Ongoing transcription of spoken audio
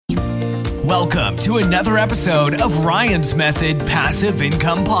Welcome to another episode of Ryan's Method Passive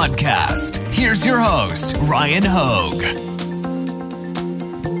Income Podcast. Here's your host, Ryan Hogue.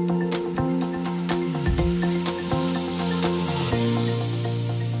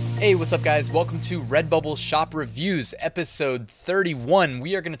 Hey, what's up guys? Welcome to Redbubble Shop Reviews, episode 31.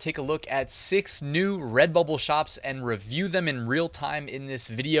 We are going to take a look at 6 new Redbubble shops and review them in real time in this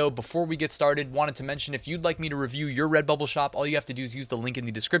video. Before we get started, wanted to mention if you'd like me to review your Redbubble shop, all you have to do is use the link in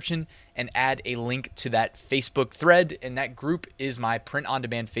the description and add a link to that Facebook thread. And that group is my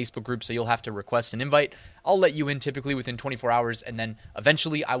print-on-demand Facebook group, so you'll have to request an invite. I'll let you in typically within 24 hours, and then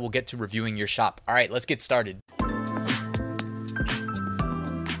eventually I will get to reviewing your shop. All right, let's get started.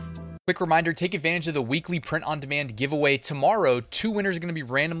 Quick reminder, take advantage of the weekly print-on-demand giveaway. Tomorrow, 2 winners are going to be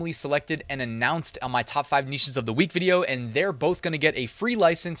randomly selected and announced on my top 5 niches of the week video, and they're both going to get a free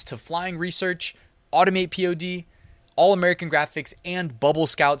license to Flying Research, Automate POD, All American Graphics, and Bubble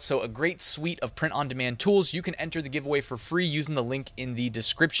Scout. So a great suite of print-on-demand tools. You can enter the giveaway for free using the link in the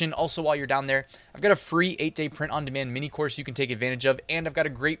description. Also, while you're down there, I've got a free 8-day print-on-demand mini course you can take advantage of, and I've got a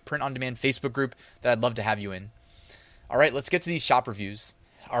great print-on-demand Facebook group that I'd love to have you in. All right, let's get to these shop reviews.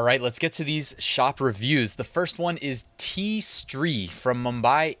 All right, let's get to these shop reviews. The first one is T-Stree from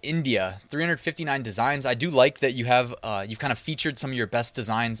Mumbai, India. 359 designs. I do like that you have you've kind of featured some of your best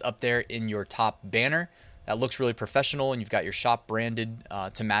designs up there in your top banner. That looks really professional, and you've got your shop branded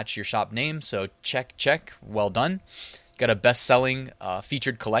to match your shop name. So check, well done. Got a best-selling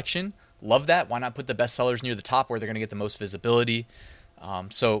featured collection. Love that. Why not put the best sellers near the top where they're going to get the most visibility?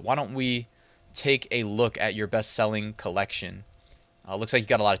 So why don't we take a look at your best-selling collection? Looks like you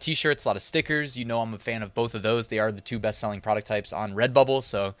got a lot of t-shirts, a lot of stickers. You know I'm a fan of both of those. They are the 2 best-selling product types on Redbubble,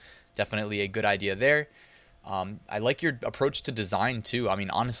 so definitely a good idea there. I like your approach to design too. I mean,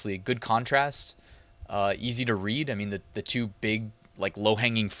 honestly, good contrast, easy to read. I mean, the 2 big, like,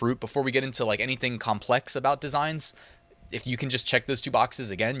 low-hanging fruit. Before we get into like anything complex about designs, if you can just check those 2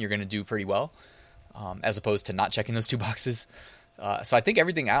 boxes, again, you're going to do pretty well, as opposed to not checking those 2 boxes. So I think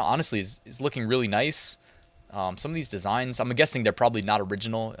everything, honestly, is looking really nice. Some of these designs, I'm guessing they're probably not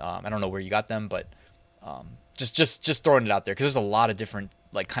original. I don't know where you got them, but just throwing it out there because there's a lot of different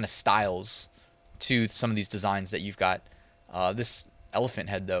like kind of styles to some of these designs that you've got. This elephant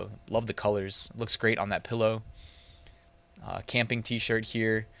head though, love the colors. Looks great on that pillow. Camping t-shirt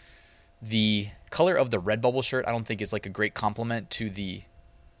here. The color of the Redbubble shirt I don't think is like a great compliment to the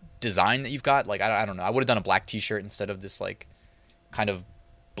design that you've got. Like I don't know. I would have done a black t-shirt instead of this like kind of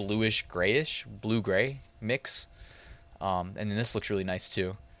bluish grayish, blue-gray mix. And then this looks really nice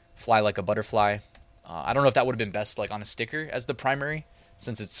too. Fly like a butterfly. I don't know if that would have been best like on a sticker as the primary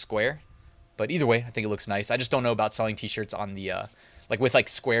since it's square, but either way I think it looks nice. I just don't know about selling t-shirts on the like with like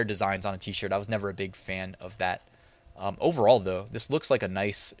square designs on a t-shirt. I was never a big fan of that. Overall though, this looks like a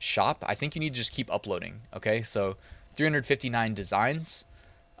nice shop. I think you need to just keep uploading. Okay, so 359 designs.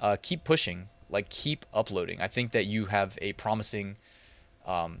 Keep pushing, like keep uploading. I think that you have a promising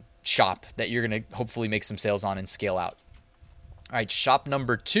shop that you're going to hopefully make some sales on and scale out. All right, shop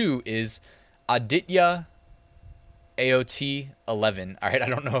number 2 is Aditya AOT 11. All right, I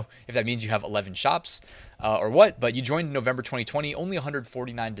don't know if that means you have 11 shops or what, but you joined in November 2020, only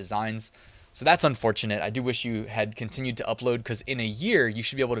 149 designs. So that's unfortunate. I do wish you had continued to upload because in a year, you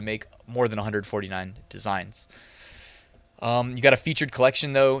should be able to make more than 149 designs. You got a featured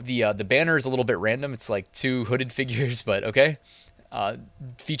collection though. The banner is a little bit random. It's like 2 hooded figures, but okay.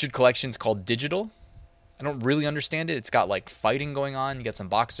 Featured collections called Digital. I don't really understand it. It's got like fighting going on. You got some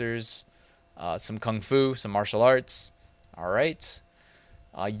boxers, some kung fu, some martial arts. All right.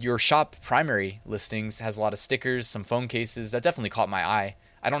 Your shop primary listings has a lot of stickers, some phone cases. That definitely caught my eye.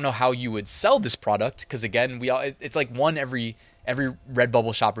 I don't know how you would sell this product because again, it's like one every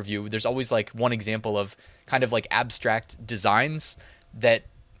Redbubble shop review. There's always like one example of kind of like abstract designs that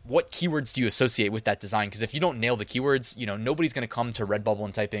what keywords do you associate with that design? Because if you don't nail the keywords, you know, nobody's going to come to Redbubble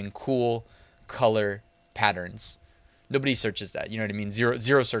and type in cool color patterns. Nobody searches that. You know what I mean?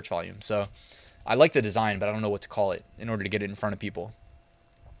 Zero search volume. So I like the design, but I don't know what to call it in order to get it in front of people.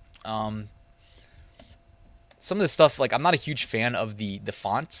 Some of the stuff, like I'm not a huge fan of the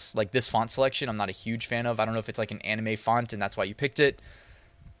fonts, like this font selection. I'm not a huge fan of. I don't know if it's like an anime font and that's why you picked it,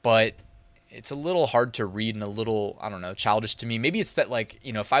 but it's a little hard to read and a little, I don't know, childish to me. Maybe it's that like,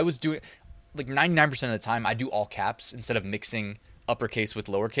 you know, if I was doing like 99% of the time I do all caps instead of mixing uppercase with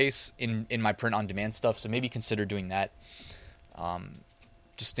lowercase in my print on demand stuff. So maybe consider doing that.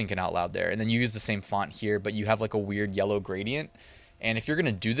 Just thinking out loud there. And then you use the same font here, but you have like a weird yellow gradient. And if you're going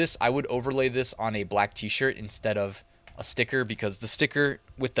to do this, I would overlay this on a black t-shirt instead of a sticker because the sticker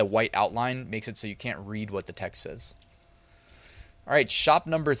with the white outline makes it so you can't read what the text says. All right, shop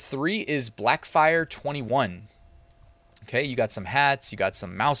number 3 is Blackfire 21. Okay, you got some hats, you got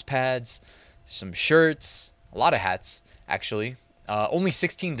some mouse pads, some shirts, a lot of hats, actually. Only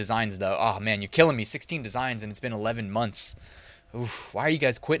 16 designs, though. Oh, man, you're killing me. 16 designs, and it's been 11 months. Oof, why are you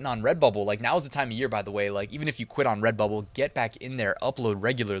guys quitting on Redbubble? Like, now is the time of year, by the way. Like, even if you quit on Redbubble, get back in there, upload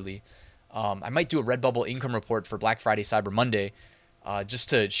regularly. I might do a Redbubble income report for Black Friday, Cyber Monday, just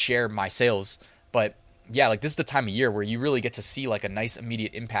to share my sales. But yeah, like this is the time of year where you really get to see like a nice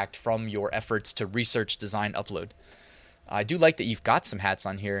immediate impact from your efforts to research, design, upload. I do like that you've got some hats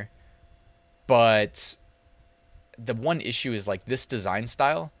on here, but the one issue is like this design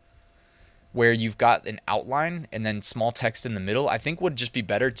style where you've got an outline and then small text in the middle. I think would just be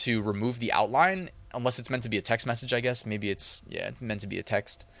better to remove the outline unless it's meant to be a text message, I guess. Maybe it's meant to be a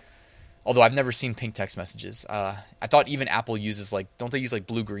text. Although I've never seen pink text messages. I thought even Apple uses like, don't they use like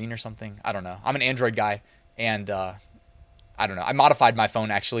blue-green or something? I don't know. I'm an Android guy, and I don't know. I modified my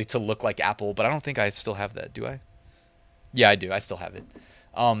phone actually to look like Apple, but I don't think I still have that. Do I? Yeah, I do. I still have it.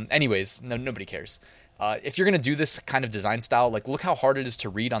 Anyways, nobody cares. If you're going to do this kind of design style, like look how hard it is to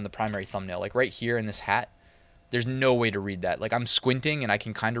read on the primary thumbnail. Like right here in this hat, there's no way to read that. Like I'm squinting and I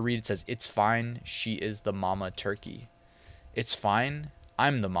can kind of read. It says, "It's fine. She is the mama turkey. It's fine.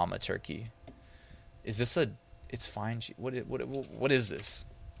 I'm the mama turkey." Is this a? It's fine. What is this?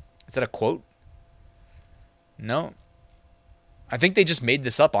 Is that a quote? No. I think they just made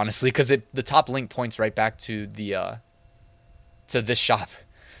this up, honestly, because the top link points right back to the to this shop.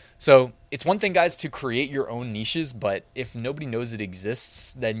 So it's one thing, guys, to create your own niches, but if nobody knows it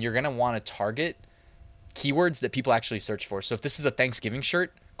exists, then you're gonna want to target keywords that people actually search for. So if this is a Thanksgiving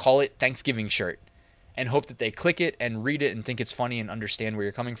shirt, call it Thanksgiving shirt, and hope that they click it and read it and think it's funny and understand where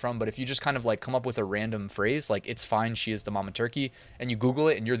you're coming from. But if you just kind of like come up with a random phrase like "it's fine, she is the mama turkey," and you Google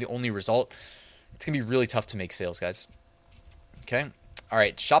it and you're the only result, it's gonna be really tough to make sales, guys. Okay. All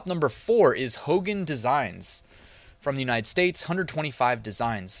right. Shop number 4 is Hogan Designs from the United States, 125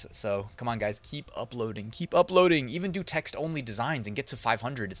 designs. So come on, guys, keep uploading, even do text only designs and get to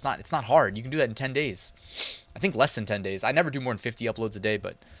 500. It's not hard. You can do that in 10 days. I think less than 10 days. I never do more than 50 uploads a day,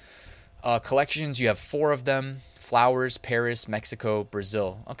 but collections, you have 4 of them: flowers, Paris, Mexico,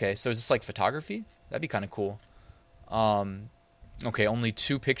 Brazil. Okay. So is this like photography? That'd be kind of cool. Okay. Only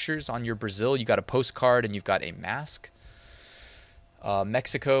 2 pictures on your Brazil. You got a postcard and you've got a mask.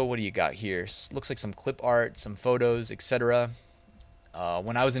 Mexico, what do you got here? Looks like some clip art, some photos, etc.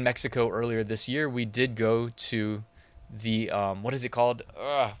 When I was in Mexico earlier this year, we did go to the, what is it called?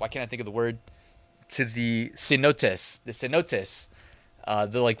 Why can't I think of the word? To the cenotes.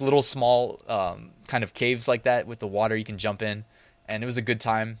 The like little small kind of caves like that with the water you can jump in. And it was a good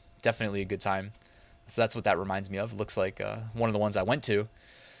time. Definitely a good time. So that's what that reminds me of. It looks like one of the ones I went to.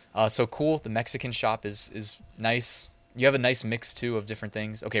 So cool. The Mexican shop is nice. You have a nice mix, too, of different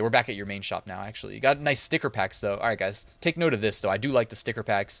things. Okay, we're back at your main shop now, actually. You got nice sticker packs, though. All right, guys, take note of this, though. I do like the sticker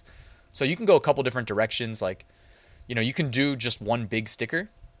packs. So you can go a couple different directions. Like, you know, you can do just one big sticker.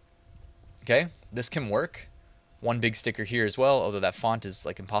 Okay, this can work. One big sticker here as well, although that font is,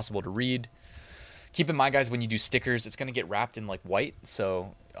 like, impossible to read. Keep in mind, guys, when you do stickers, it's going to get wrapped in, like, white.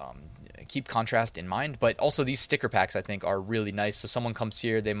 So keep contrast in mind. But also these sticker packs, I think, are really nice. So someone comes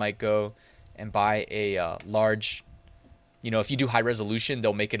here, they might go and buy a large... You know, if you do high resolution,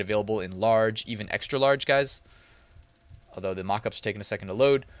 they'll make it available in large, even extra large, guys. Although the mockup's taking a second to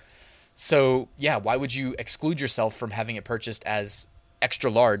load. So, yeah, why would you exclude yourself from having it purchased as extra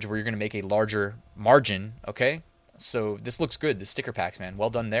large where you're going to make a larger margin, okay? So this looks good, the sticker packs, man.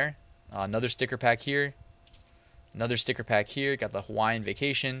 Well done there. Another sticker pack here. Another sticker pack here. Got the Hawaiian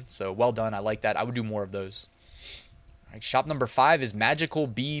vacation. So well done. I like that. I would do more of those. Right, shop number 5 is Magical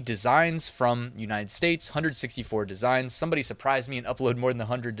Bee Designs from United States, 164 designs. Somebody surprised me and upload more than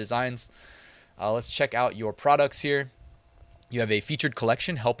 100 designs. Let's check out your products here. You have a featured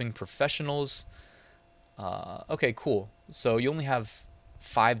collection helping professionals. Okay, cool. So you only have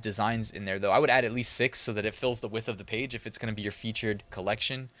 5 designs in there, though. I would add at least 6 so that it fills the width of the page if it's going to be your featured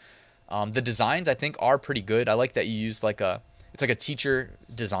collection. The designs, I think, are pretty good. I like that you use it's like a teacher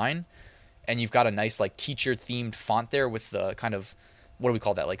design. And you've got a nice like teacher themed font there with the kind of, what do we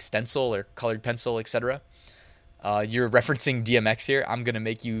call that? Like stencil or colored pencil, etc. You're referencing DMX here. I'm going to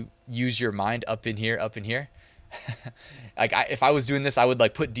make you use your mind up in here. Like if I was doing this, I would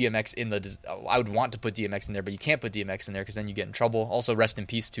like put DMX in I would want to put DMX in there, but you can't put DMX in there because then you get in trouble. Also, rest in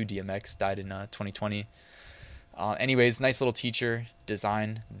peace to DMX, died in 2020. Anyways, nice little teacher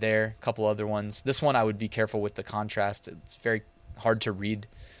design there. A couple other ones. This one I would be careful with the contrast. It's very hard to read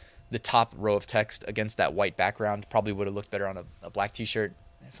the top row of text against that white background. Probably would have looked better on a black t-shirt,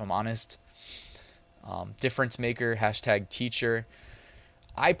 if I'm honest. Difference maker, hashtag teacher.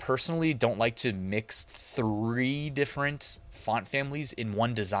 I personally don't like to mix 3 different font families in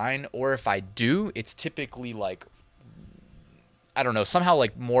one design, or if I do, it's typically like, I don't know, somehow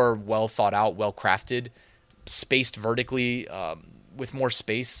like more well thought out, well crafted, spaced vertically, with more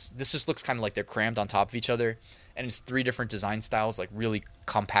space. This just looks kind of like they're crammed on top of each other, and it's 3 different design styles, like really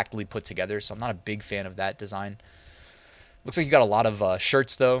compactly put together. So I'm not a big fan of that design. Looks like you got a lot of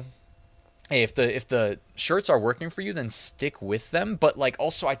shirts though. Hey, if the shirts are working for you, then stick with them. But like,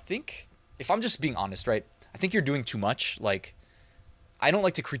 also, I think, if I'm just being honest, right, I think you're doing too much. Like, I don't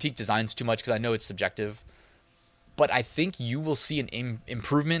like to critique designs too much because I know it's subjective, but I think you will see an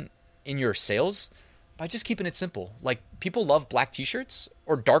improvement in your sales by just keeping it simple. Like, people love black t-shirts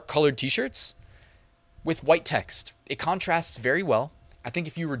or dark colored t-shirts with white text. It contrasts very well. I think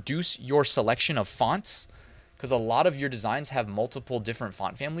if you reduce your selection of fonts, because a lot of your designs have multiple different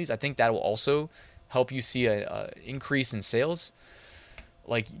font families, I think that will also help you see a increase in sales.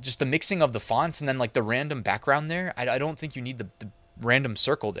 Like, just the mixing of the fonts and then like the random background there. I don't think you need the random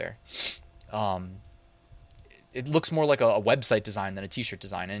circle there. It looks more like a website design than a t-shirt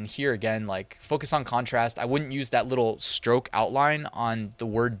design. And here again, like, focus on contrast. I wouldn't use that little stroke outline on the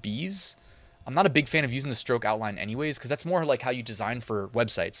word bees. I'm not a big fan of using the stroke outline anyways, because that's more like how you design for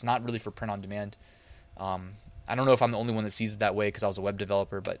websites, not really for print on demand. I don't know if I'm the only one that sees it that way because I was a web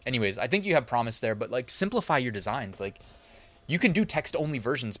developer, but anyways, I think you have promise there. But like, simplify your designs. Like, you can do text only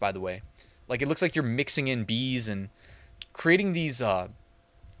versions, by the way. Like, it looks like you're mixing in bees and creating these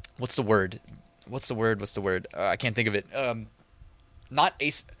what's the word I can't think of it. Not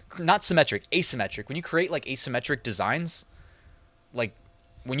symmetric, asymmetric. When you create like asymmetric designs, like,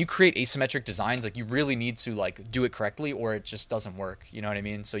 when you create asymmetric designs, like, you really need to like do it correctly or it just doesn't work. You know what I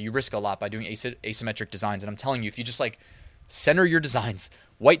mean? So you risk a lot by doing asymmetric designs. And I'm telling you, if you just like center your designs,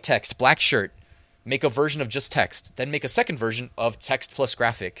 white text, black shirt, make a version of just text, then make a second version of text plus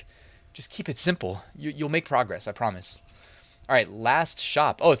graphic. Just keep it simple. You'll make progress, I promise. All right, last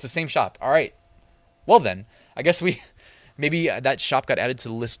shop. Oh, it's the same shop. All right. Well then, I guess maybe that shop got added to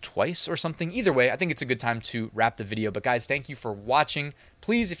the list twice or something. Either way, I think it's a good time to wrap the video. But guys, thank you for watching.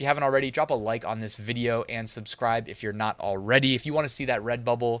 Please, if you haven't already, drop a like on this video and subscribe if you're not already. If you want to see that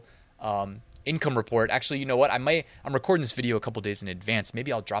Redbubble income report, actually, you know what? I'm recording this video a couple days in advance.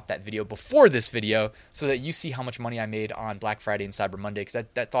 Maybe I'll drop that video before this video so that you see how much money I made on Black Friday and Cyber Monday, because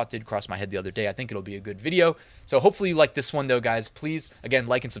that thought did cross my head the other day. I think it'll be a good video. So hopefully you like this one though, guys. Please, again,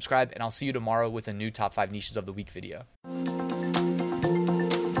 like and subscribe, and I'll see you tomorrow with a new top 5 niches of the week video.